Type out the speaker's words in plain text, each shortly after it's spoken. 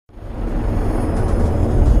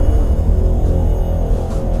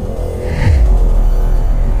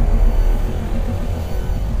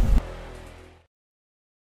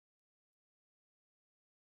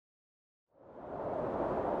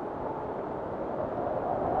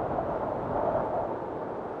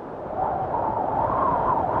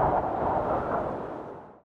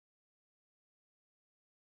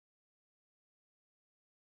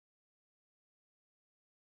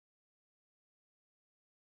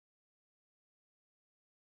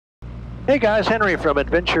Hey guys, Henry from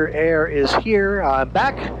Adventure Air is here. I'm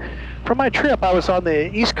back from my trip. I was on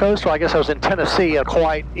the East Coast, well I guess I was in Tennessee,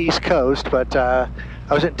 quite East Coast, but I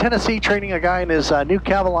was in Tennessee training a guy in his new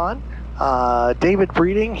Cavalon, David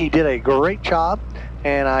Breeding. He did a great job,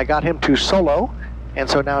 and I got him to solo, and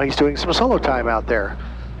so now he's doing some solo time out there.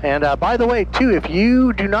 And by the way, too, if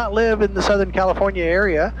you do not live in the Southern California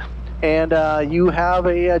area, and you have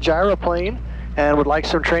a gyroplane, and would like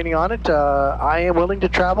some training on it, I am willing to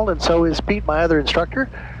travel, and so is Pete, my other instructor.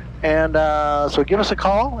 And so give us a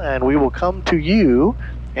call, and we will come to you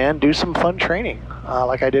and do some fun training,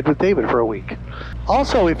 like I did with David for a week.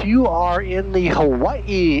 Also, if you are in the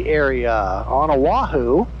Hawaii area on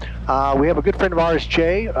Oahu, we have a good friend of ours,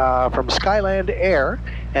 Jay, from Sklyland Air,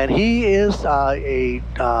 and he is a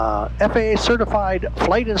FAA certified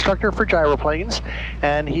flight instructor for gyroplanes,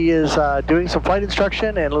 and he is doing some flight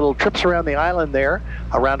instruction and little trips around the island there,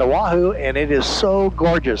 around Oahu, and it is so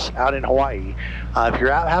gorgeous out in Hawaii. If you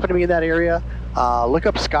happen to be in that area, look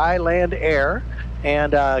up Sklyland Air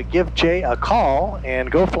and give Jay a call and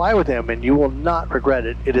go fly with him, and you will not regret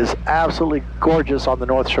it. It is absolutely gorgeous on the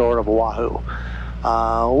North Shore of Oahu.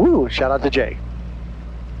 Woo, shout out to Jay.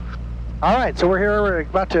 All right, so we're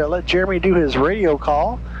about to let Jeremy do his radio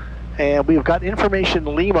call, and we've got information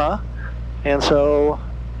Lima, and so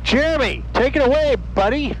Jeremy, take it away,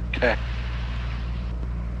 buddy. Okay.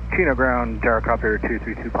 Chino ground, Gyrocopter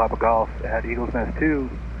 232 Papa Golf at Eagle's Nest 2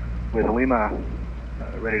 with Lima,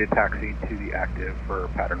 ready to taxi to the active for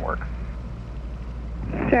pattern work.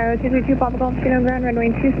 Gyro 232 Papa Golf, Chino ground, runway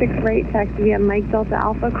 26 right, taxi via Mike Delta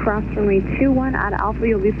Alpha, cross runway 21 at Alpha.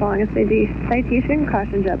 You'll be following a citation,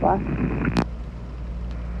 caution jet blast.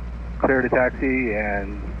 Clear to taxi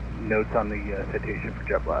and notes on the citation for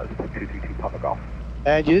jet blast, 232 Papa Golf.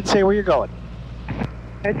 And you didn't say where you're going.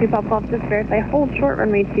 Gyro 2 Papa Golf, just verify, hold short,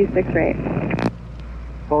 runway 26 right.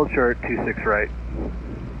 Hold short, 26 right,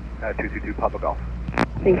 222 Papa Golf.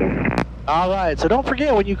 Thank you. All right, so don't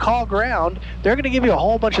forget, when you call ground, they're going to give you a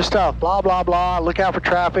whole bunch of stuff, blah, blah, blah, look out for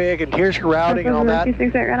traffic, and here's your routing and all that.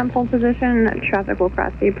 26 right, random pole position, traffic will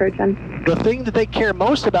cross the approach end. The thing that they care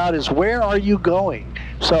most about is where are you going?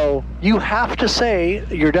 So you have to say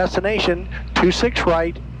your destination, 26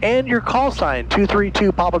 right, and your call sign,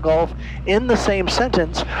 232 Papa Golf, in the same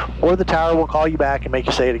sentence, or the tower will call you back and make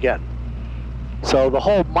you say it again. So the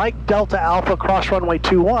whole Mike Delta Alpha cross runway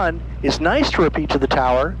 21 is nice to repeat to the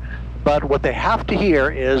tower, but what they have to hear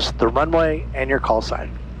is the runway and your call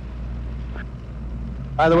sign.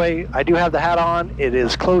 By the way, I do have the hat on. It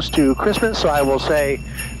is close to Christmas, so I will say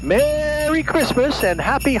Merry Christmas and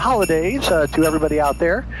Happy Holidays to everybody out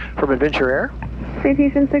there from Adventure Air.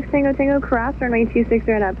 Citation 6 Tango Tango, cross runway 26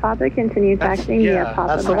 right at Papa, continue taxiing via Papa.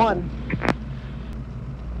 That's the one.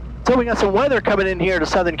 So we got some weather coming in here to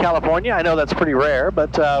Southern California. I know that's pretty rare,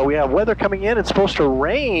 but we have weather coming in. It's supposed to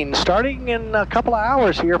rain starting in a couple of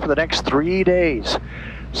hours here for the next 3 days.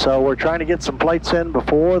 So we're trying to get some flights in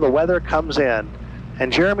before the weather comes in.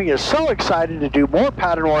 And Jeremy is so excited to do more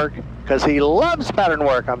pattern work because he loves pattern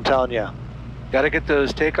work, I'm telling you. Got to get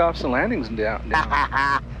those takeoffs and landings down.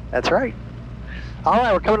 That's right. All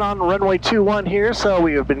right, we're coming on runway 21 here, so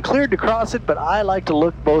we have been cleared to cross it, but I like to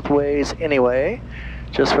look both ways anyway,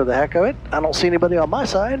 just for the heck of it. I don't see anybody on my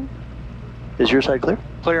side. Is your side clear?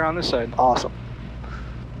 Clear on this side. Awesome.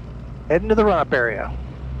 Heading to the run-up area.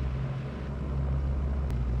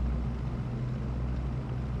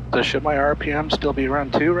 So should my RPM still be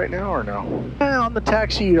around 2 right now, or no? On the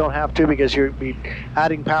taxi, you don't have to because you'll be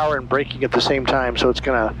adding power and braking at the same time, so it's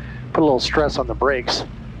going to put a little stress on the brakes.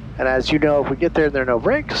 And as you know, if we get there and there are no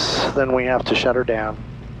brakes, then we have to shut her down.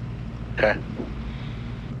 Okay.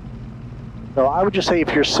 So I would just say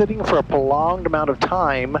if you're sitting for a prolonged amount of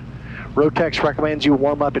time, Rotex recommends you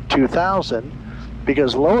warm up at 2,000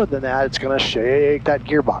 because lower than that, it's going to shake that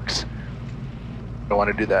gearbox. I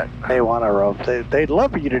want to do that. They want to. They'd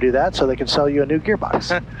love for you to do that so they can sell you a new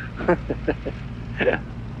gearbox.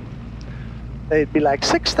 They'd be like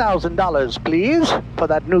 $6,000, please, for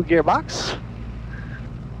that new gearbox.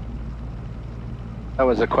 That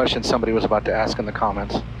was a question somebody was about to ask in the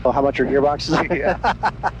comments. Oh, how much your gearbox is? Yeah.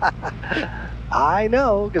 I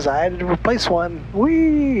know, because I had to replace one.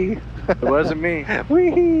 Whee! It wasn't me.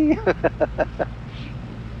 Whee!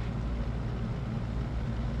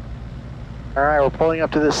 All right, we're pulling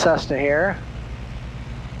up to this Cessna here.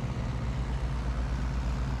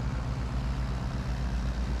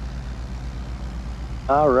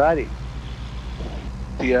 All righty.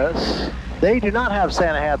 Yes. They do not have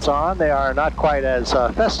Santa hats on. They are not quite as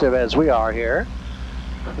festive as we are here.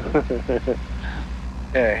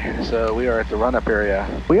 Okay, so we are at the run-up area.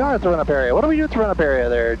 We are at the run-up area. What do we do at the run-up area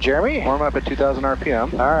there, Jeremy? Warm up at 2,000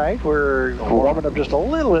 RPM. All right, we're warming up just a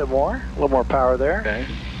little bit more. A little more power there. Okay.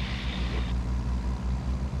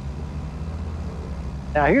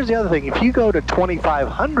 Now here's the other thing. If you go to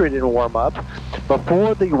 2,500 in warm-up,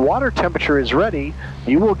 before the water temperature is ready,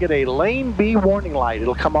 you will get a lane B warning light.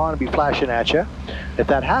 It'll come on and be flashing at you. If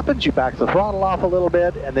that happens, you back the throttle off a little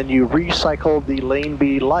bit, and then you recycle the lane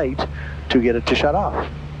B light to get it to shut off.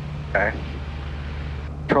 Okay.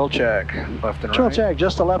 Control check, left and right. Control check,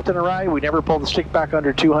 just a left and a right. We never pull the stick back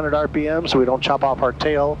under 200 RPM, so we don't chop off our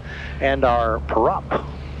tail and our prop.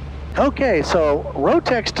 Okay, so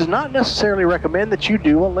Rotex does not necessarily recommend that you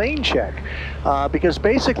do a lane check because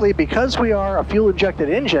basically, because we are a fuel-injected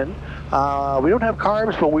engine, we don't have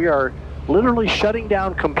carbs, but we are literally shutting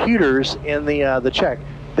down computers in the check.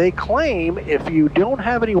 They claim if you don't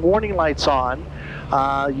have any warning lights on,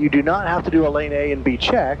 you do not have to do a lane A and B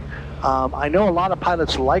check. I know a lot of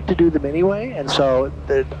pilots like to do them anyway, and so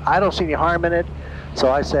I don't see any harm in it. So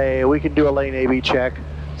I say we can do a lane A-B check.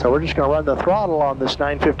 So we're just going to run the throttle on this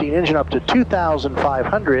 915 engine up to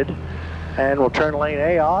 2,500, and we'll turn lane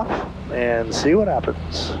A off and see what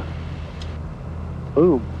happens.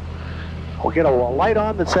 Boom. We'll get a light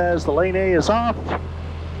on that says the lane A is off.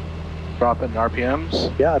 Drop in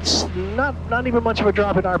RPMs. Yeah, it's not even much of a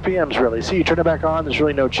drop in RPMs, really. See, you turn it back on, there's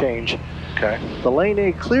really no change. Okay. The lane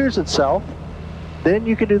A clears itself, then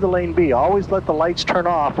you can do the lane B. Always let the lights turn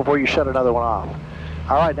off before you shut another one off.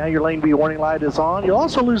 All right, now your lane B warning light is on. You'll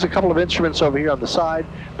also lose a couple of instruments over here on the side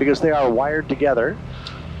because they are wired together.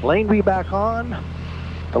 Lane B back on.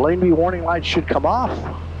 The lane B warning light should come off.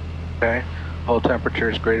 Okay. Hull temperature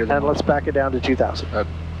is greater than... And let's back it down to 2,000.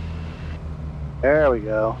 There we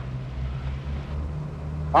go.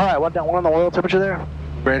 All right, what on the oil temperature there?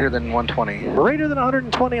 Greater than 120. Greater than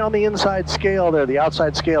 120 on the inside scale there. The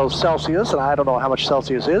outside scale is Celsius, and I don't know how much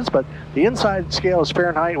Celsius is, but the inside scale is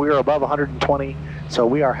Fahrenheit. We are above 120, so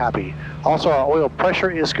we are happy. Also, our oil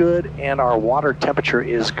pressure is good, and our water temperature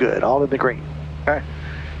is good, all in the green. Okay.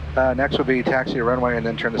 Next will be taxi to runway and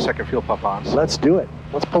then turn the second fuel pump on. Let's do it.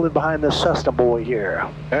 Let's pull in behind this Cessna boy here.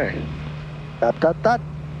 Okay. Dot, dot, dot.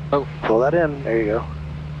 Oh. Pull that in. There you go.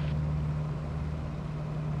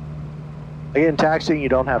 Again, taxiing, you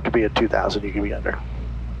don't have to be at 2,000. You can be under.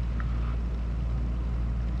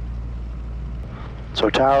 So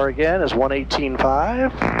tower again is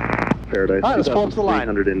 118.5. Paradise. All right, let's pull up to the line.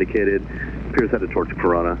 300 indicated. Appears headed towards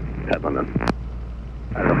Corona. Head limit.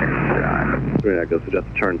 Green Echo suggests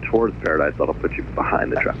a turn towards Paradise. That'll put you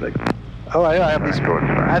behind the traffic. Oh, I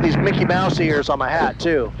have these Mickey Mouse ears on my hat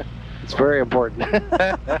too. It's very important.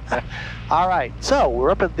 All right, so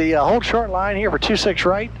we're up at the hold short line here for 26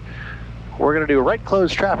 right. We're going to do right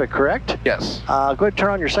close traffic, correct? Yes. Go ahead and turn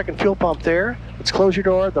on your second fuel pump there. Let's close your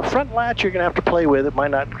door. The front latch you're going to have to play with. It might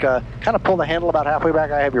not kind of pull the handle about halfway back.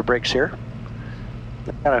 I have your brakes here.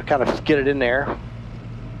 Kind of get it in there.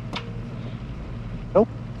 Nope.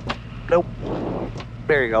 Nope.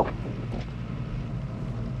 There you go.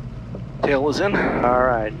 Tail is in. All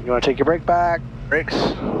right. You want to take your brake back? Brakes.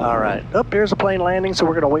 All right. Oh, here's a plane landing, so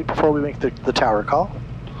we're going to wait before we make the tower call.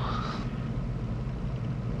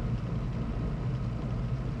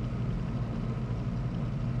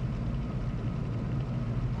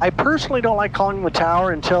 I personally don't like calling the tower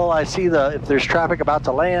until I see if there's traffic about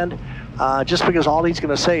to land, just because all he's going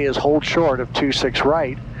to say is hold short of 26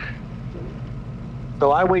 right. So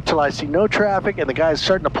I wait till I see no traffic and the guy's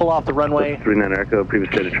starting to pull off the runway. 39 Echo,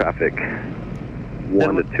 previous state of traffic,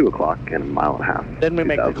 1 to 2 o'clock and a mile and a half. Then we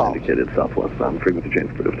make the call. Indicated southwest bound, frequency change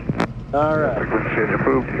approved. All right. Frequency change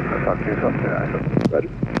approved. I'll talk to you sometime. Roger.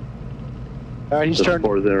 All right, he's turned.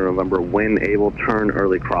 40 November, when able, turn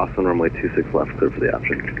early cross on runway 26 left, clear for the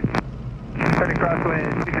option. Turning crossway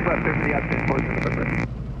 26 left, clear for the option, close to November.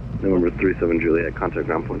 November 37 Juliet, contact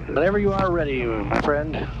ground point 6. Whenever you are ready, my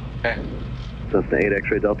friend. Okay. Cessna 8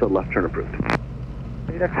 X-ray Delta, left turn approved.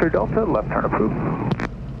 8 X-ray Delta, left turn approved.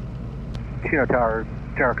 Chino Tower,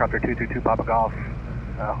 Gyrocopter 222 Papa Golf,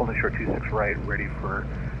 holding short 26 right, ready for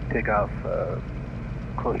takeoff,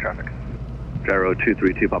 close traffic. Gyro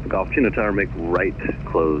 232 Papa Golf, Chino Tower, make right,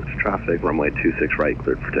 closed traffic, runway 26 right,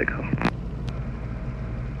 cleared for takeoff.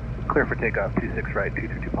 Clear for takeoff, 26 right,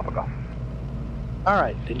 222 Papa Golf. All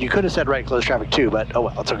right, and you could have said right close traffic too, but oh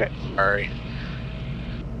well, it's okay. Sorry.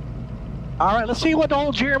 All right, let's see what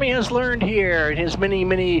old Jeremy has learned here in his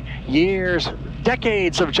many years,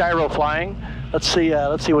 decades of gyro flying. Let's see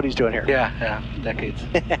what he's doing here. Yeah, decades.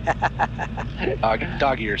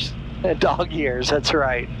 Dog ears. Dog ears, that's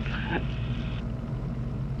right.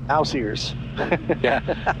 Mouse ears. Yeah.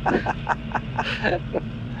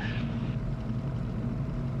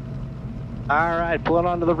 All right, pulling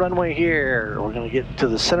onto the runway here. We're going to get to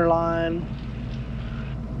the center line.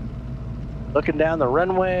 Looking down the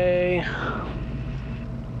runway.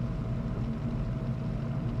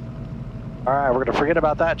 All right, we're going to forget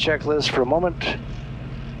about that checklist for a moment.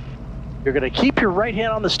 You're going to keep your right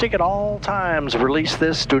hand on the stick at all times. Release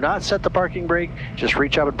this. Do not set the parking brake. Just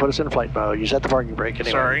reach up and put us in flight mode. You set the parking brake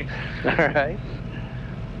anyway. Sorry. All right.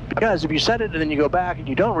 Because if you set it and then you go back and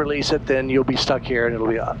you don't release it, then you'll be stuck here and it'll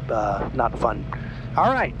be not fun.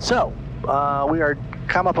 All right, so we are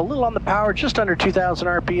come up a little on the power, just under 2,000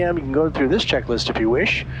 RPM. You can go through this checklist if you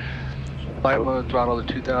wish. Flight mode, throttle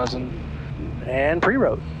to 2,000. And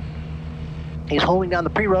pre-road. He's holding down the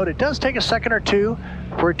pre-road. It does take a second or two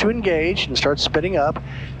for it to engage and start spinning up.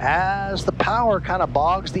 As the power kind of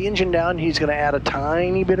bogs the engine down, he's going to add a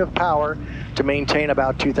tiny bit of power to maintain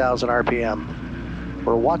about 2,000 RPM.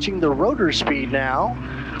 We're watching the rotor speed now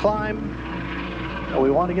climb. We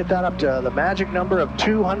want to get that up to the magic number of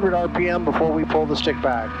 200 RPM before we pull the stick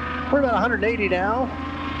back. We're about 180 now,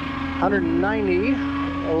 190,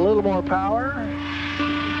 a little more power.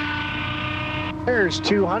 There's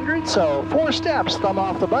 200, so 4 steps, thumb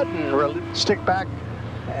off the button, stick back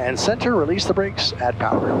and center, release the brakes, add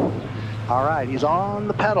power. All right, he's on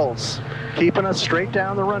the pedals, keeping us straight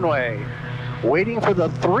down the runway. Waiting for the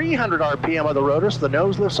 300 RPM of the rotor so the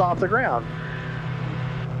nose lifts off the ground.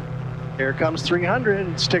 Here comes 300,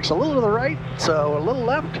 it sticks a little to the right, so a little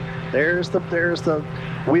left. There's the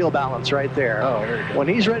wheel balance right there. Oh, there you go. When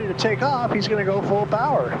he's ready to take off, he's gonna go full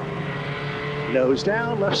power. Nose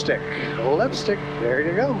down, left stick, there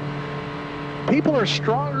you go. People are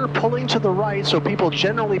stronger pulling to the right, so people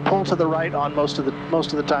generally pull to the right on most of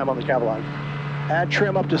the time on the cab line. Add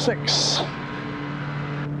trim up to 6.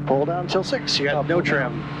 Pull down till 6, you got no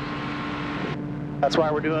trim. That's why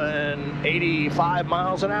we're doing 85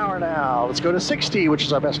 miles an hour now. Let's go to 60, which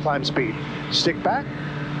is our best climb speed. Stick back.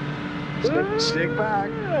 Stick back.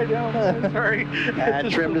 I know, sorry. Add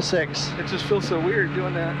trim to 6. It just feels so weird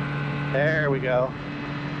doing that. There we go.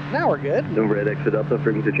 Now we're good. Number 8, exit up,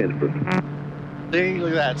 frequency change approved. See, look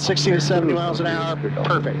at that, 60 to 70 miles an hour,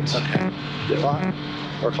 perfect. Okay.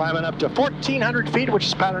 We're climbing up to 1,400 feet, which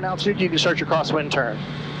is pattern altitude. You can start your crosswind turn.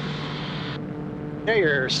 Okay,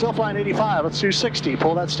 you're still flying 85. Let's do 60.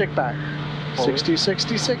 Pull that stick back. 60,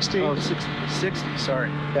 60, 60. Oh, 60,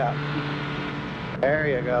 sorry. Yeah. There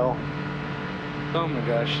you go. Oh my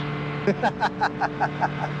gosh.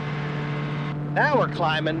 Now we're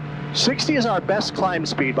climbing. 60 is our best climb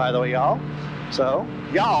speed, by the way, y'all. So,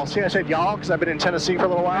 y'all. See, I said y'all because I've been in Tennessee for a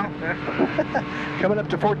little while. Coming up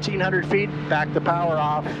to 1,400 feet. Back the power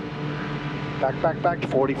off. Back to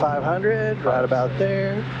 4,500, right about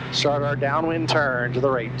there. Start our downwind turn to the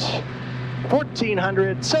right.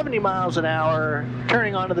 1,400, 70 miles an hour,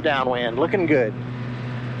 turning onto the downwind, looking good.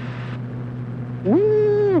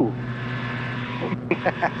 Woo!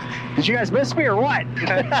 Did you guys miss me or what?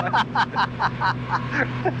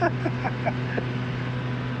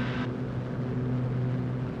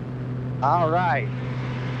 All right.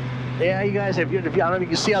 Yeah, you guys, if I don't know if you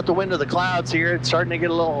can see out the window the clouds here, it's starting to get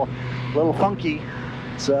a little funky.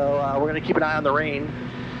 So we're going to keep an eye on the rain.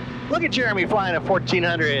 Look at Jeremy flying at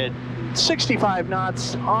 1,400, 65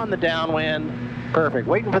 knots on the downwind. Perfect.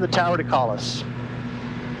 Waiting for the tower to call us.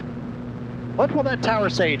 What will that tower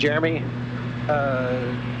say, Jeremy?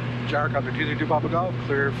 Gyrocopter 232 Papa Golf,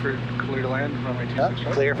 clear to land, runway 26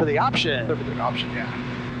 right? Clear for the option. Clear for the option, yeah.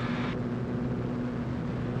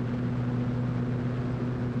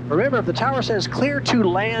 Remember, if the tower says clear to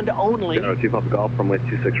land only. General 2 Papa Golf, runway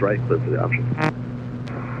 26 right, clear for the option.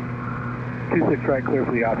 26 right, clear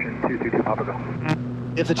for the option, 232 Papa Golf.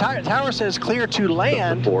 If the tower says clear to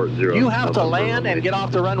land, 40, you have to land and get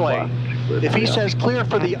off the runway. If he says clear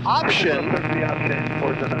for the option,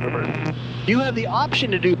 you have the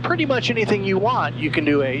option to do pretty much anything you want. You can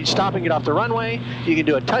do a stop and get off the runway, you can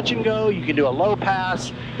do a touch and go, you can do a low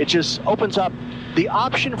pass. It just opens up the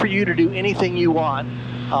option for you to do anything you want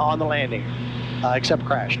on the landing, except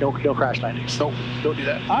crash. No crash landings. Nope, don't do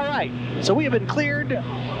that. All right, so we have been cleared,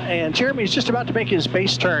 and Jeremy's just about to make his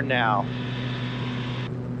base turn now.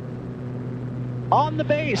 On the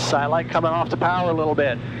base, I like coming off the power a little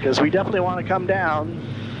bit, because we definitely want to come down.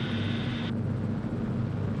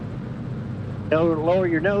 Lower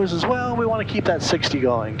your nose as well. We want to keep that 60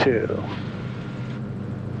 going, too.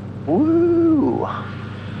 Woo!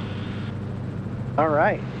 All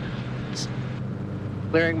right.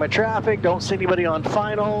 Clearing my traffic, don't see anybody on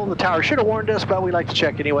final. The tower should have warned us, but we like to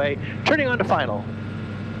check anyway. Turning on to final.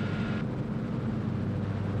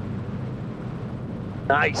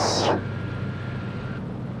 Nice.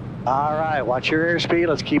 All right, watch your airspeed.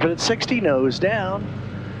 Let's keep it at 60, nose down.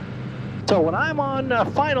 So when I'm on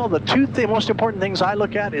final, the two most important things I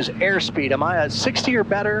look at is airspeed. Am I at 60 or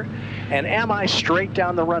better? And am I straight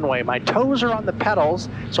down the runway? My toes are on the pedals,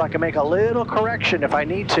 so I can make a little correction if I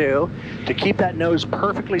need to keep that nose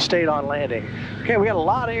perfectly stayed on landing. Okay, we got a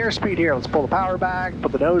lot of airspeed here. Let's pull the power back,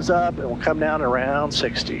 put the nose up, and we'll come down around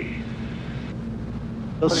 60.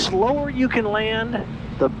 The slower you can land,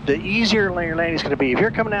 the easier your landing is going to be. If you're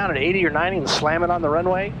coming down at 80 or 90 and slam it on the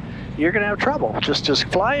runway, you're going to have trouble. Just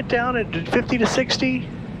fly it down at 50 to 60.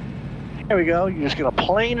 There we go. You're just going to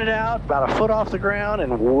plane it out about a foot off the ground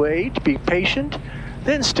and wait, be patient,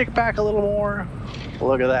 then stick back a little more.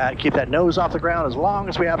 Look at that. Keep that nose off the ground as long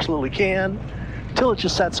as we absolutely can until it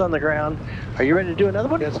just sets on the ground. Are you ready to do another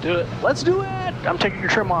one? Let's do it. Let's do it. I'm taking your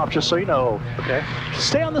trim off just so you know. Okay.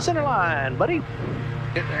 Stay on the center line, buddy.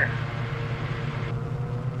 Get there.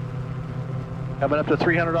 Coming up to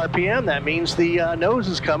 300 RPM, that means the nose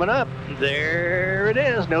is coming up. There it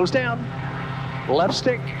is, nose down. Left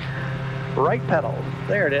stick, right pedal.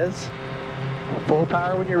 There it is. Full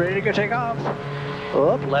power when you're ready to go take off.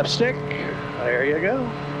 Up, left stick. There you go.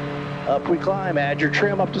 Up we climb, add your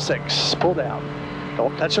trim up to 6. Pull down.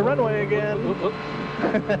 Don't touch the runway again.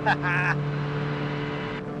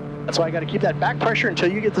 That's why I got to keep that back pressure until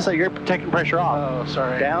you get this. You're taking pressure off. Oh,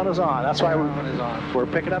 sorry. Down is on. That's why we're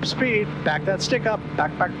picking up speed. Back that stick up.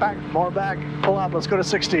 Back, back, back. More back. Pull up. Let's go to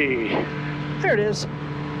 60. There it is.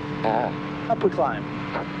 Up we climb.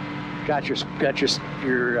 Got your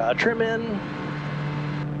trim in.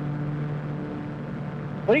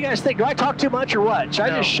 What do you guys think? Do I talk too much or what? Should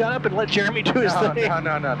I just shut up and let Jeremy do his thing? No.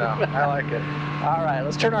 I like it. All right,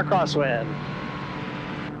 let's turn our crosswind.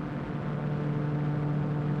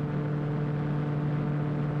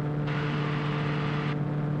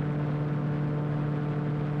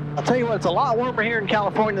 I'll tell you what, it's a lot warmer here in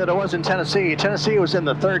California than it was in Tennessee. Tennessee was in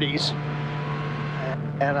the 30s.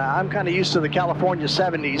 And I'm kind of used to the California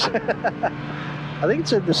 70s. I think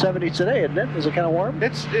it's in the 70s today, isn't it? Is it kind of warm?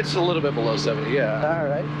 It's a little bit below 70, yeah. All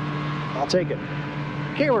right. I'll take it.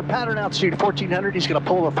 Okay, we're pattern altitude 1400. He's going to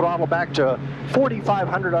pull the throttle back to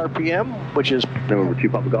 4,500 RPM, which is... November 2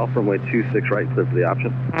 Papa Golf, runway 26 right, clear for the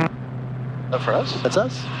option. That for us? That's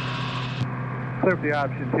us. Clear for the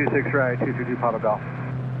option, 26 right, 222 Papa Golf.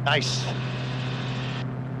 Nice.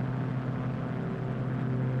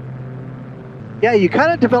 Yeah, you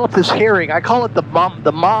kind of develop this hearing. I call it the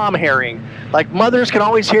mom hearing. Like mothers can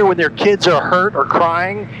always hear when their kids are hurt or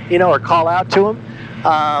crying, you know, or call out to them.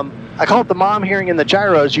 I call it the mom hearing in the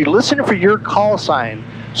gyros. You listen for your call sign.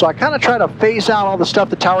 So I kind of try to phase out all the stuff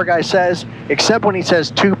the tower guy says, except when he says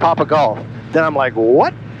 2 Papa Golf. Then I'm like,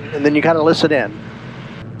 what? And then you kind of listen in.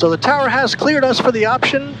 So the tower has cleared us for the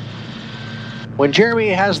option. When Jeremy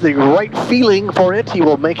has the right feeling for it, he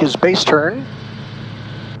will make his base turn.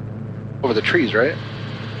 Over the trees, right?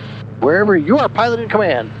 Wherever you are pilot in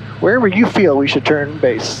command, wherever you feel we should turn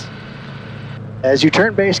base. As you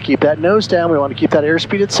turn base, keep that nose down. We want to keep that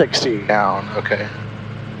airspeed at 60. Down, okay.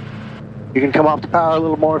 You can come off the power a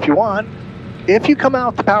little more if you want. If you come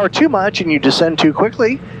off the power too much and you descend too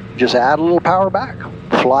quickly, just add a little power back.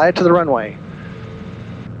 Fly it to the runway.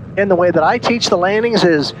 And the way that I teach the landings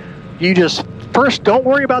is you just first don't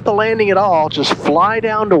worry about the landing at all. Just fly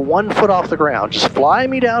down to 1 foot off the ground. Just fly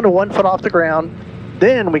me down to 1 foot off the ground.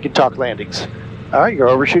 Then we can talk landings. All right, you're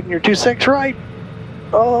overshooting your 26 right.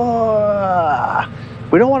 Oh,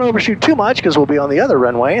 we don't want to overshoot too much because we'll be on the other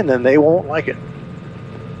runway and then they won't like it.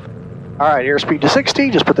 All right, airspeed to 60.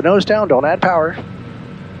 Just put the nose down. Don't add power.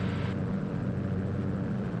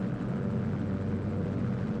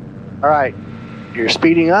 All right, you're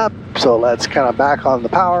speeding up. So let's kind of back on the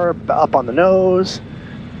power, up on the nose.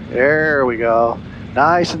 There we go.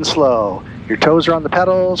 Nice and slow. Your toes are on the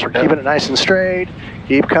pedals. We're keeping it nice and straight.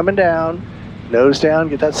 Keep coming down. Nose down.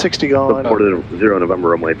 Get that 60 going. 40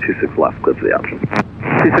 November, runway 26 left, clear for the option.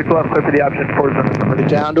 26 left, clear for the option, 40 November. Get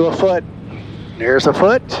down to a foot. There's a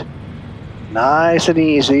foot. Nice and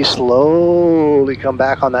easy. Slowly come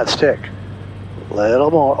back on that stick.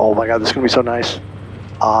 Little more. Oh my God, this is going to be so nice.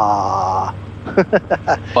 Ah.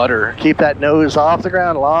 Butter. Keep that nose off the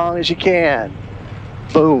ground as long as you can.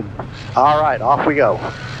 Boom. All right, off we go.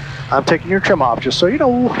 I'm taking your trim off just so you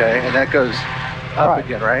know. Okay, and that goes up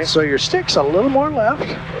again, right? So your stick's a little more left,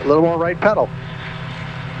 a little more right pedal.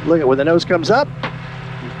 Look at when the nose comes up.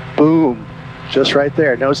 Boom. Just right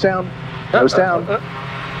there. Nose down. Nose down.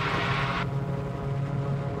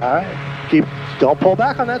 All right. Don't pull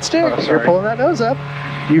back on that stick. You're pulling that nose up.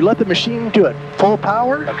 You let the machine do it full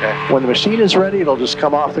power. Okay. When the machine is ready, it'll just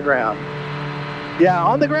come off the ground. Yeah,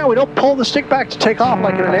 on the ground, we don't pull the stick back to take off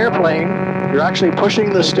like in an airplane. You're actually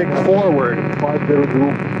pushing the stick forward.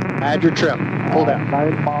 Add your trim. Pull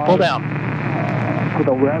down. Pull down. to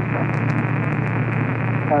the west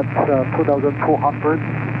at 2,200.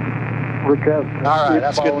 Request. All right,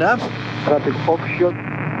 that's good enough. Traffic option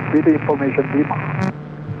with the information beam.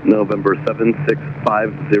 November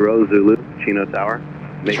 7650 Zulu, Chino Tower.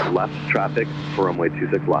 Make left traffic for runway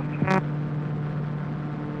 26 left.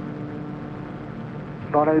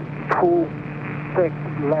 Runway 26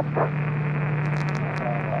 left.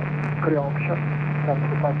 Clear option.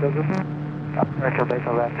 75,000. Metro base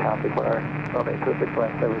on left traffic for runway 26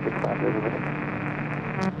 left, 765.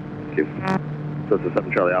 Thank you. So it's a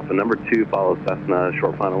 7 Charlie Alpha. Number 2 follows Cessna,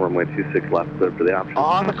 short final, runway 26 left, clear for the option.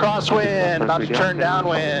 On the crosswind, about to turn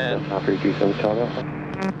downwind.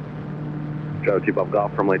 Gyro 2 Bob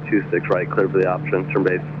Golf, runway 26 right, clear for the option. Turn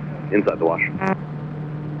base inside the wash.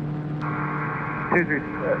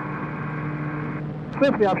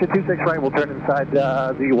 Clear for the option 26 right, we'll turn inside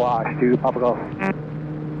the wash to Papa Golf.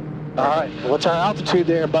 All right, what's our altitude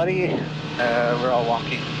there, buddy? We're all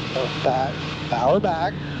wonky. Back, power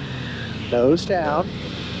back, nose down.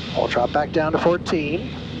 I'll drop back down to 14.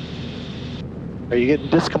 Are you getting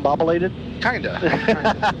discombobulated? Kinda.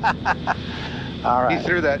 All right. He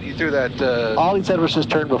threw that. All he said was just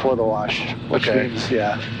turn before the wash, which Okay. means,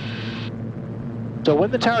 yeah. So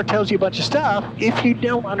when the tower tells you a bunch of stuff, if you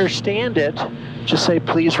don't understand it, just say,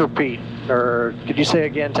 please repeat. Or could you say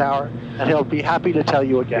again, tower? And he'll be happy to tell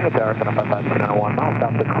you again.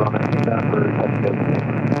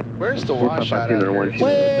 Where's the wash at?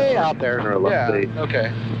 Way out there. Yeah,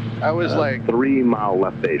 okay. I was like, 3 mile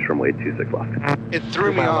left base, runway 26 left. it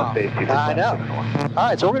threw me off. I know. All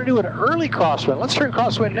right, so we're going to do an early crosswind. Let's turn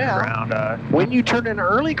crosswind now. When you turn an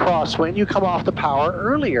early crosswind, you come off the power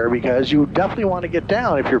earlier because you definitely want to get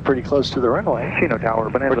down if you're pretty close to the runway. Chino Tower,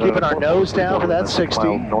 We're keeping our nose down for that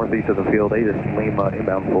 60. Northeast of the field, 8 is Lima,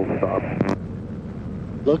 inbound full stop.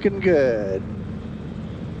 Looking good.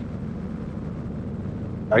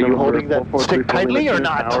 Are you holding that stick tightly or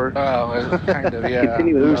not? Oh, kind of, yeah.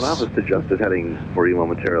 Continuing on, I've suggested heading for you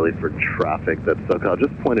momentarily for traffic that's SoCal.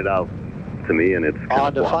 Just pointed out to me, and it's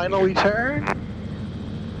On to final return.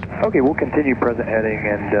 Okay, we'll continue present heading,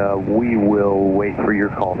 and we will wait for your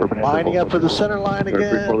call. Lining up for the center line again.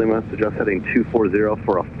 34 Lima, suggest heading 240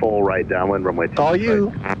 for a full right downwind, runway 26 All you.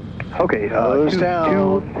 right. Okay, Nose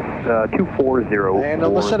down. 240 And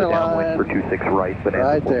on the center downwind line. for 26 right,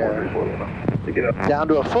 Right there. Down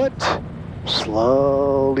to a foot.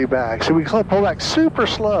 Slowly back. So we pull back super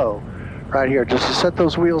slow right here just to set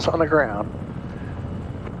those wheels on the ground.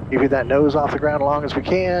 Give you that nose off the ground as long as we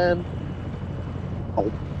can.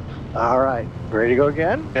 Oh. All right. Ready to go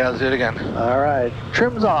again? Yeah, let's do it again. All right.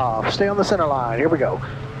 Trims off. Stay on the center line. Here we go.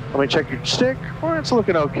 Let me check your stick. Well, it's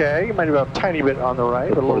looking okay. You might have a tiny bit on the right,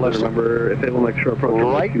 but a little less. Remember, if they will make sure approach.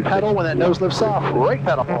 Right pedal when that nose lifts off. Right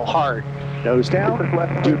pedal hard. Nose down.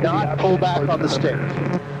 Do not pull back on the stick.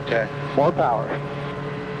 Okay. More power.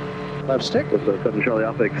 Left stick. With the 7 Charlie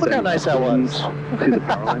Alpha. Look how nice that was. To the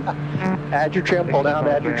power line. Add your trim. Pull down.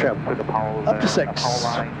 Add your trim. Up to 6.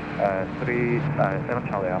 7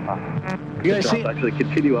 Charlie Alpha. You guys see? Actually,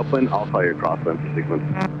 continue upwind. I'll call your crosswind for sequence.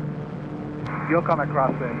 You'll come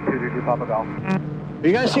across in 222 Papa Golf. Are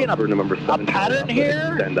you guys seeing a pattern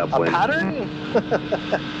here? Extend A upwind. pattern?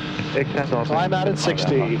 Climb out at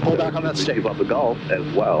 60. Pull back on that stick. Keep up the Gulf as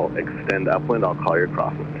well. Extend upwind. I'll call your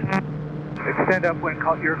crosswind. Extend upwind.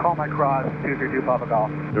 Your call my cross 232 Papa Golf.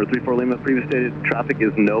 Number 34 Lima, previous stated traffic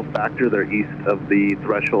is no factor. They're east of the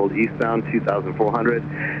threshold eastbound 2,400.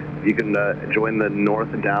 You can join the north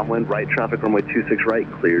downwind. Right traffic runway 26 right,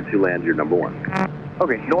 clear to land your number 1.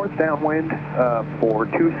 Okay, north downwind for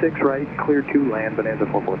 26 right, clear to land, Bonanza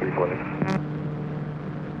 4434.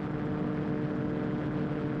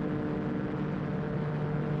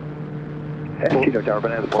 Chino Tower,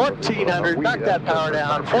 Bonanza 1400, back that power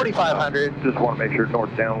down, 4500. Just want to make sure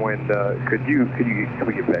north downwind, can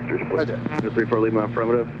we get vectors, please? Right there. Number 34 Lima,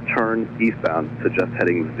 affirmative, turn eastbound, suggest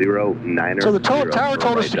heading 09er. So the tower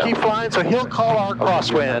told us to keep flying, so he'll call our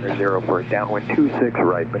crosswind. 0 for downwind 26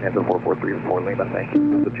 right, Bonanza 4434 Lima, thank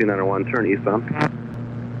you. The 291, turn eastbound.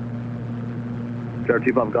 Gyro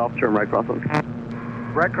 2 Papa Golf, turn right crosswind.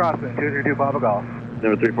 Right crosswind, 232 Papa Golf.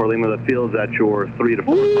 Number 34 Lima, the field's at your 3 to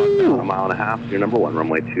 4 o'clock, a mile and a half. Your number 1,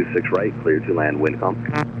 runway 26 right, clear to land, wind calm.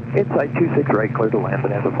 Inside 26 right, clear to land,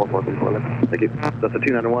 Bonanza 4434 Lima. Thank you. That's a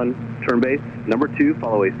 291, turn base. Number 2,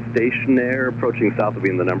 follow a stationary approaching south of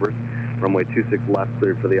being the numbers. Runway 26 left,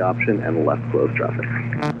 cleared for the option, and left closed traffic.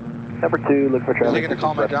 Number 2, look for traffic. Is he going to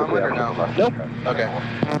call my downwind or no? Nope. Okay.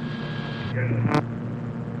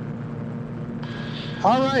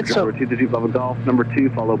 All right, so Number 222 Papa Golf. Number 2,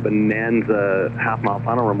 follow Bonanza half-mile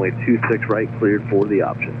final, runway 26 right, cleared for the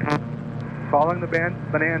option. Following the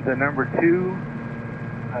Bonanza, number 2,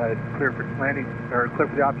 Clear for landing, or clear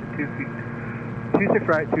for the option 26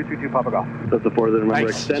 right, 232 Papa Golf. That's the 4, remember, Nice.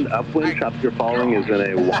 extend upwind, traffic you're following is in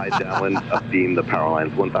a wide downwind, upbeam the power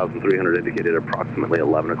lines, 1,300 indicated approximately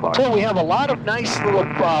 11 o'clock. So we have a lot of nice little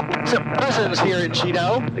prisons here in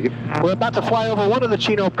Chino. We're about to fly over one of the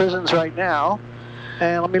Chino prisons right now.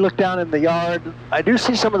 And let me look down in the yard. I do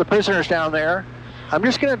see some of the prisoners down there. I'm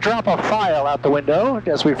just going to drop a file out the window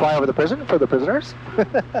as we fly over the prison for the prisoners.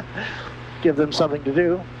 Give them something to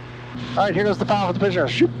do. All right, here goes the file for the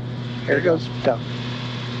prisoners. Shoot. Here it goes down.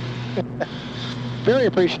 Very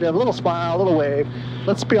appreciative. A little smile, a little wave.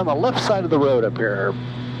 Let's be on the left side of the road up here.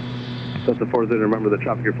 That's the 4, remember the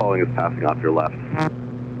traffic you're following is passing off your left.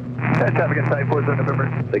 Traffic inside 4 November.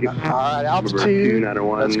 Thank you. All right, altitude.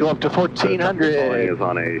 291. Let's go up to 1400. Following is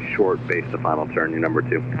on a short base to final turn, your number 2.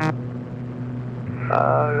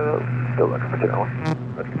 Still looking for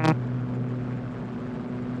 291.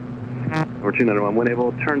 Number 291, when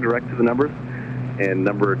able, turn direct to the numbers. And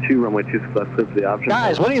number 2, runway 26 left, clear for the option.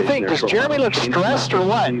 Guys, what do you think? Does Jeremy look stressed or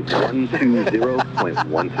what?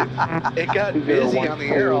 120.12. It got busy on the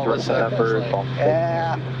air all of a sudden.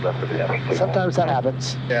 Yeah, sometimes that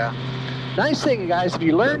happens. Yeah. Nice thing, guys, if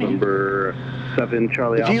you learn, Number 7,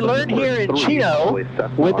 Charlie if you Alpha, learn number here in 3, Chino runway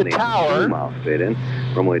Cessna with the on tower, 2 mile straight in,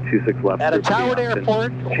 runway 26 left. at a clear for the towered option.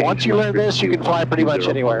 airport, Change once you to learn this, you can fly pretty much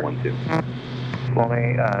anywhere. 0.12.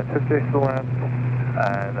 Only 2 to the left,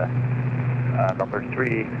 and number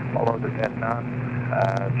 3, follow the Cessna,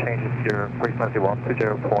 changes your frequency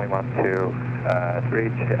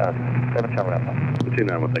 120.12, 7 Charlie Alpha.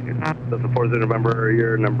 291, thank you. That's the 40, remember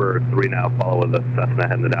your number 3 now, follow with the Cessna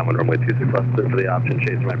heading the downwind, runway 26 left, clear for the option,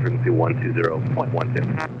 change to my frequency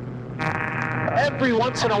 120.12. Every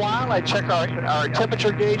once in a while, I check our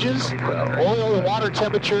temperature gauges. Oil, water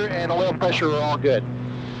temperature, and oil pressure are all good.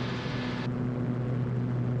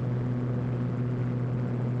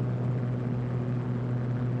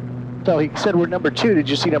 So he said we're number 2. Did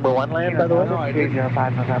you see number 1 land, by the way? No, I didn't.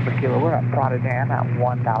 05 November Kilo. We're at Prodigan at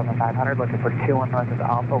 1,500, looking for 21 north of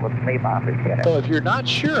Alpha with late bound indicator. So if you're not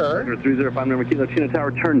sure, Number 305, number Kilo, Chino Tower,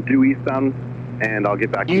 turn due eastbound, and I'll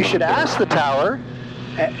get back to you. you should ask the tower,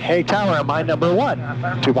 hey tower, am I number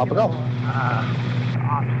 1? 2 Papa Golf.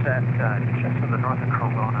 Offset just to the north of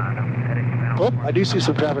Corona, and I'm heading down. Oh, I do see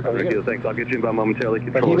some traffic over Kilo, here. thanks. I'll get you inbound momentarily.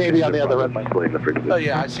 But he may be on the other runway. The frequency. Oh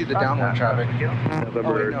yeah, I see the downwind traffic. November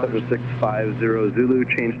Oh, wait, no. 7650 Zulu,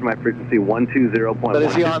 change to my frequency 120.1. But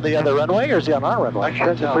is he on the other runway or is he on our runway?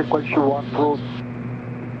 Frequency 12,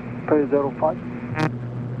 305.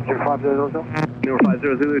 0500. Number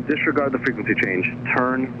 50 Zulu, disregard the frequency change.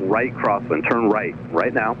 Turn right crosswind. Turn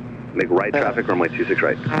right now. Make right traffic, runway 26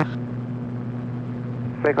 right.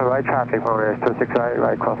 Make a right traffic for 26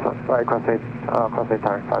 right cross 8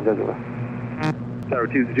 turn, 50. Tower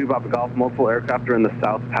 222 Papa Golf, multiple aircraft are in the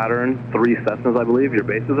south pattern, 3 Cessnas I believe. Your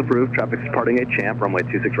base is approved. Traffic's departing a champ, runway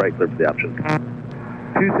 26 right, clear for the option.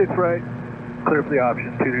 26 right, clear for the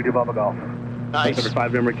option, 222 Papa Golf. Nice. Number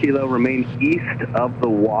 5 number Kilo, remain east of the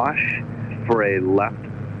wash for a left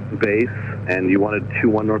base, and you wanted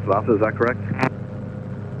 21 north of Alpha, is that correct?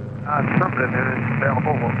 Affirmative, it is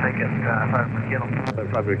available, we'll take it 5 Kilo.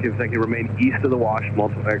 5 Kilo, thank you. Remain east of the wash,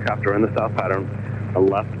 multiple aircraft are in the south pattern, a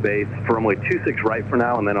left base for runway 26 right for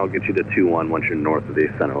now, and then I'll get you to 21 once you're north of the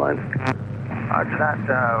center line. To that,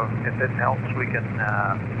 if it helps, we can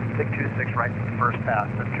take 26 right for the first pass,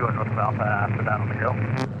 and 2 north of Alpha after that on the hill.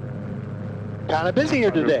 Kind of busy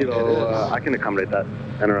here today. Kilo, I can accommodate that.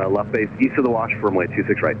 Enter a left base east of the wash for runway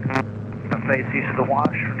 26 right. Face east of the wash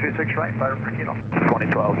for 26 right, 5 per Kilo.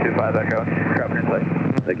 2012, 25 Echo, traffic in sight.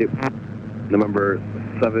 Thank you. November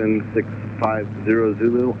 7650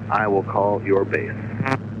 Zulu, I will call your base.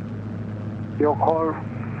 You'll call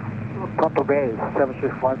Papa Bay,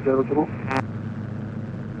 7650 Zulu.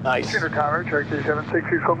 Nice. Chino Tower, Cherokee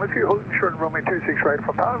 7661 Whiskey, holding short runway 26 right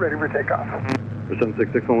for power, ready for takeoff. For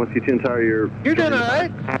 7661 Whiskey, Chino Tower, You're doing all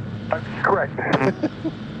right. Correct.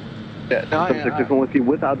 Yeah, no, 7661 Whiskey,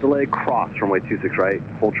 without delay, cross runway 26 right,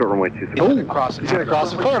 hold short runway 26 Oh, right. he's going to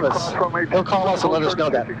cross in front of us. He'll call us and let us know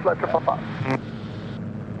that. 02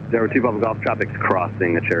 Papa Golf, traffic's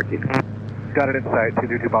crossing the Cherokee. Got it in sight,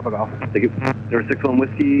 222 Papa Golf. Thank you. Number 61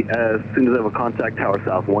 Whiskey, as soon as I have a contact, tower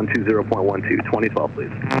south, 120.12, 2012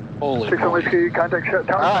 please. Holy 61 moly. Whiskey, contact tower.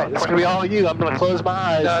 All right, it's going to be all you. I'm going to close my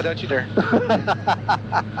eyes. No, don't you dare.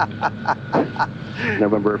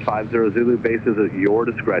 November 50 Zulu, base is at your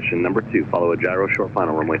discretion. Number 2, follow a gyro short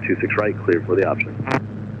final, runway 26 right, clear for the option.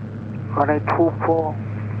 Runway 24.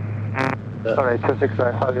 Sorry, 26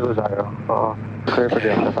 right, 5 gyro. Clear for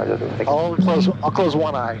the I'll close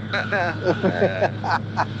one eye.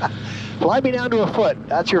 Fly me down to a foot.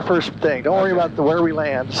 That's your first thing. Don't worry about where we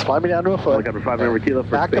land. Just fly me down to a foot. Helicopter 5 number kilo for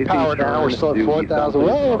back the power down. We're still at 4,000.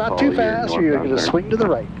 Whoa, not too fast. You're going to swing to the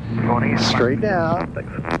right. Straight down.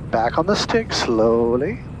 Back on the stick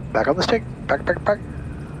slowly. Back on the stick. Back.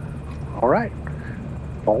 All right.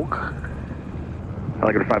 Bonk.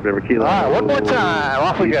 Helicopter 5 number kilo. All right, one more time.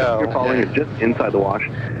 Off we go. You're following is just inside the wash.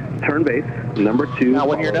 Turn base, number 2. Now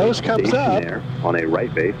when your nose comes up, on a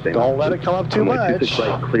right base, don't let it come up too much. 26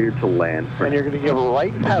 right, cleared to land. And you're going to give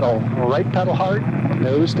right pedal hard,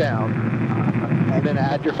 nose down, and then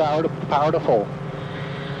add your power to full.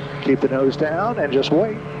 Keep the nose down and just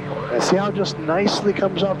wait. And see how it just nicely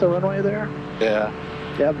comes off the runway there? Yeah.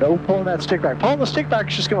 Yeah, no pulling that stick back. Pulling the stick back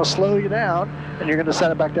is just going to slow you down, and you're going to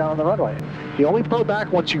set it back down on the runway. You only pull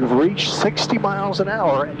back once you've reached 60 miles an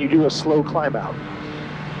hour and you do a slow climb out.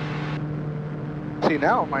 See,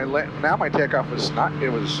 now my takeoff was not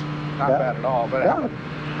bad at all. But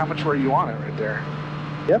how much were you on it right there?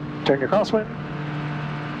 Yep. Turn your crosswind.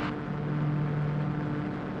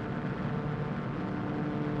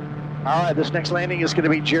 All right, this next landing is going to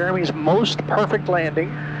be Jeremy's most perfect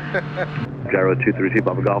landing. Gyro 232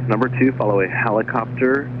 Papa Golf number 2. Follow a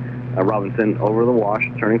helicopter. Robinson over the wash,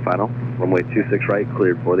 turning final. Runway 26 right,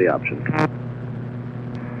 cleared for the option.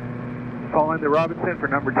 Following the Robinson for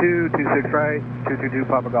number 2, 26 right, 222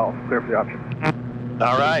 Papa Golf, clear for the option.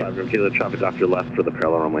 All right. 5 kilo traffic doctor left for the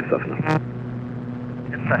parallel runway Cessna.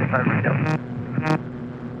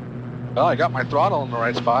 Well, I got my throttle in the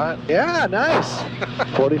right spot. Yeah, nice.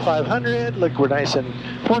 4,500. Look, we're nice and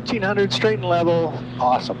 1,400, straight and level.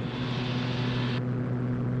 Awesome.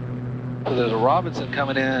 So there's a Robinson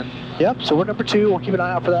coming in. Yep, so we're number 2. We'll keep an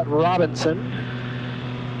eye out for that Robinson.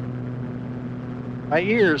 My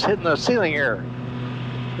ears hitting the ceiling here.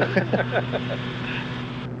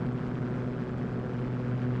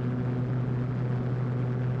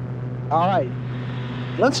 All right,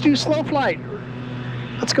 let's do slow flight.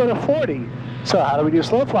 Let's go to 40. So how do we do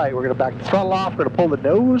slow flight? We're going to back the throttle off. We're going to pull the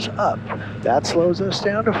nose up. That slows us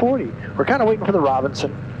down to 40. We're kind of waiting for the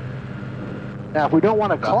Robinson. Now, if we don't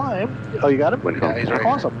want to climb, oh, you got him? Yeah, he's right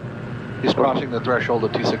awesome. Here. He's crossing the threshold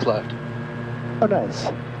of 26 left. Oh, nice.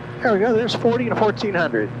 There we go. There's 40 to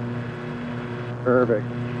 1,400. Perfect.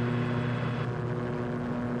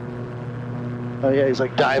 Oh, yeah, he's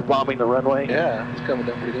like dive bombing the runway. Yeah, he's coming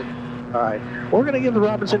down pretty good. All right. We're going to give the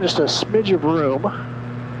Robinson just a smidge of room.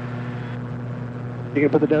 You can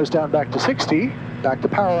put the nose down back to 60. Back the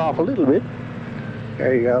power off a little bit.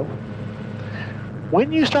 There you go.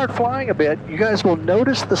 When you start flying a bit, you guys will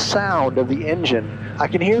notice the sound of the engine. I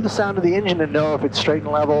can hear the sound of the engine and know if it's straight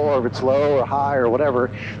and level or if it's low or high or whatever.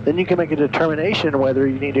 Then you can make a determination whether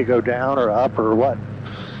you need to go down or up or what.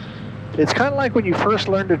 It's kind of like when you first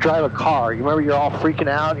learn to drive a car. You remember you're all freaking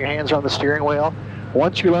out, your hands are on the steering wheel.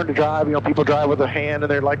 Once you learn to drive, you know, people drive with a hand and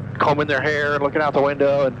they're like combing their hair and looking out the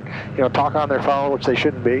window and, you know, talk on their phone, which they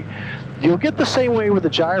shouldn't be. You'll get the same way with the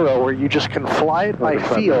gyro where you just can fly it by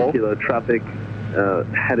feel. Kilo traffic.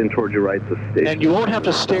 Heading towards your right, the station. And you won't have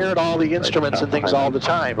to stare at all the instruments and things all the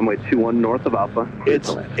time. Runway 21 north of Alpha.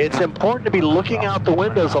 It's important to be looking out the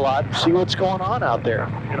windows a lot and see what's going on out there.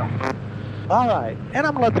 You know. All right, and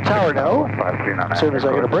I'm gonna let the tower know as soon as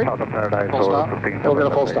I get a break. Full stop. We'll get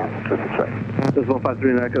a full stop. This is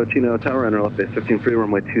 153 Echo Chino Tower, enter left base 15 free,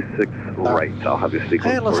 runway 26 right. I'll have you speak.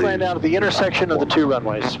 And let's land down at the intersection of the 2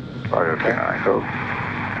 runways.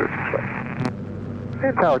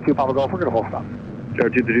 And tower 2 Papa Golf, we're gonna full stop. Tower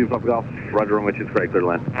 232 Papa Golf, roger, runway 26 right, clear to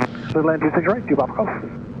land. Clear to land 26 right, 2 Papa Golf.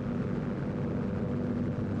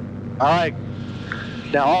 All right.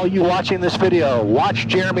 Now, all you watching this video, watch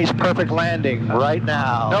Jeremy's perfect landing right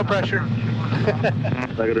now. No pressure.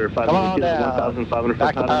 Come on down.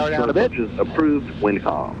 Back the power down a bit. Approved, wind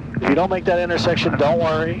calm. If you don't make that intersection, don't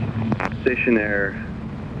worry. Station air.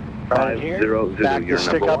 Right here. Back the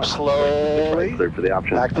stick up slowly. Clear for the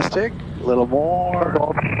option. Back the stick. A little more.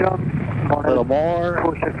 A little more.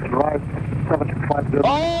 Oh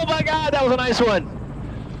my God, that was a nice one.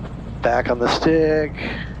 Back on the stick.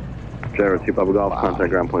 Gyro 2 Papa Golf, contact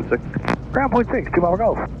ground point 6. Ground point 6, 2 Papa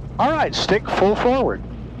Golf. All right, stick full forward.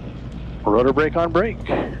 Rotor brake on brake.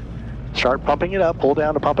 Start pumping it up, pull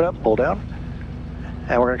down to pump it up, pull down.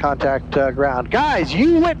 And we're gonna contact ground. Guys,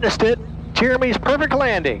 you witnessed it. Jeremy's perfect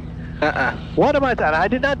landing. What am I doing? I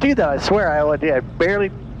did not do that, I swear. I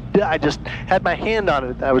barely, I just had my hand on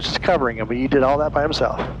it. I was just covering him, but he did all that by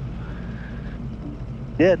himself.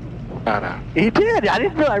 Did. No. He did.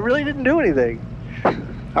 I really didn't do anything.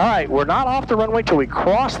 All right, we're not off the runway till we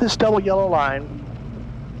cross this double yellow line.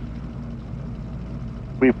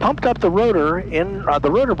 We've pumped up the rotor in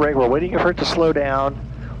the rotor brake. We're waiting for it to slow down.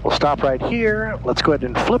 We'll stop right here. Let's go ahead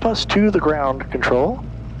and flip us to the ground control.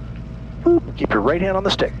 Boop. Keep your right hand on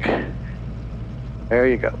the stick. There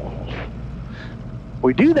you go.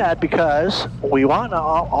 We do that because we want to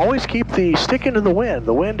always keep the stick into the wind.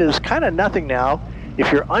 The wind is kind of nothing now.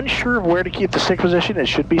 If you're unsure of where to keep the stick position, it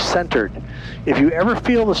should be centered. If you ever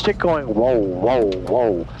feel the stick going whoa, whoa,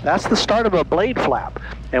 whoa, that's the start of a blade flap.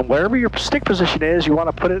 And wherever your stick position is, you want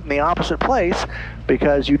to put it in the opposite place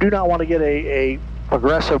because you do not want to get a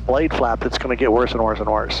aggressive blade flap that's going to get worse and worse and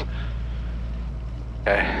worse.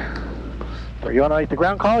 Okay. So you want to make the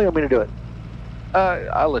ground call or you want me to do it?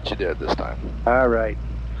 I'll let you do it this time. All right.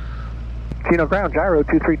 Chino ground, gyro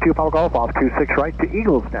 232 Papa Golf off 26 right to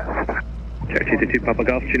Eagle's Nest. Check 222 Papa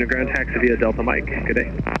Golf, Chino ground, taxi via Delta Mike. Good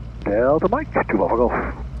day. Delta Mike, 2 Papa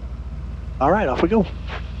Golf. All right, off we go.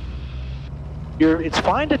 It's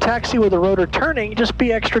fine to taxi with the rotor turning, just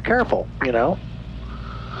be extra careful, you know.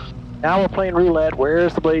 Now we're playing roulette.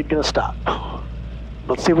 Where's the blade going to stop?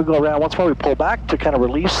 Let's see if we go around once more. We pull back to kind of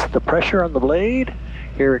release the pressure on the blade.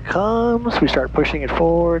 Here it comes. We start pushing it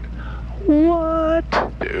forward.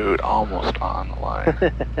 What? Dude, almost on the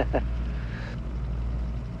line.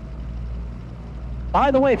 By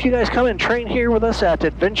the way, if you guys come and train here with us at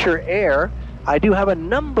Adventure Air, I do have a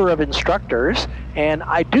number of instructors, and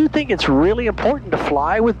I do think it's really important to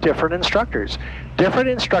fly with different instructors. Different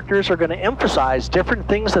instructors are going to emphasize different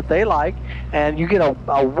things that they like, and you get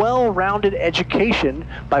a well-rounded education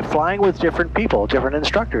by flying with different people, different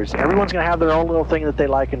instructors. Everyone's going to have their own little thing that they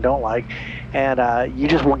like and don't like, and you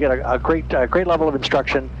just will get a great level of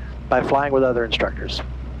instruction by flying with other instructors.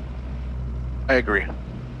 I agree.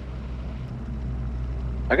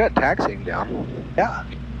 I got taxiing down. Yeah.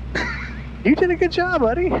 You did a good job,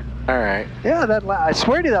 buddy. All right. Yeah, I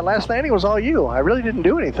swear to you, that last landing was all you. I really didn't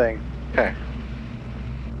do anything. Okay.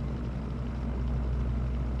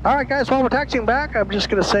 All right, guys, while we're taxiing back, I'm just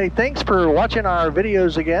going to say thanks for watching our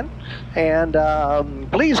videos again. And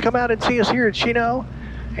please come out and see us here at Chino.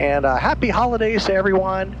 And happy holidays to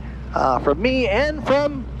everyone from me and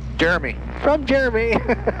from Jeremy.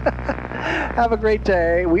 Have a great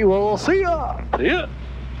day. We will see ya. See ya.